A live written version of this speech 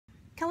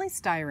Kelley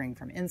Styring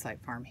from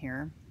InsightFarm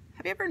here.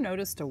 Have you ever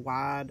noticed a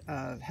wad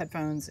of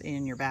headphones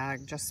in your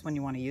bag just when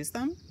you want to use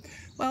them?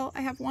 Well, I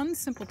have one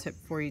simple tip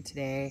for you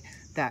today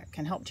that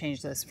can help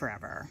change this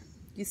forever.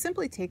 You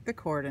simply take the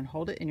cord and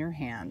hold it in your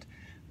hand,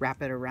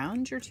 wrap it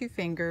around your two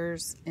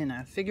fingers in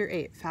a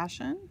figure-8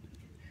 fashion,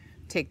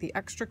 take the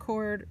extra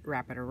cord,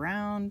 wrap it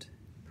around,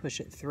 push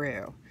it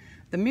through.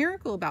 The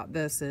miracle about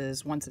this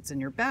is once it's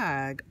in your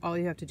bag, all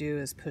you have to do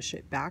is push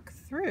it back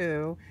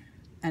through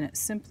and it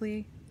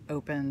simply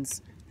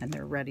opens and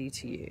they're ready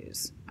to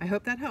use. I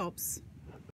hope that helps.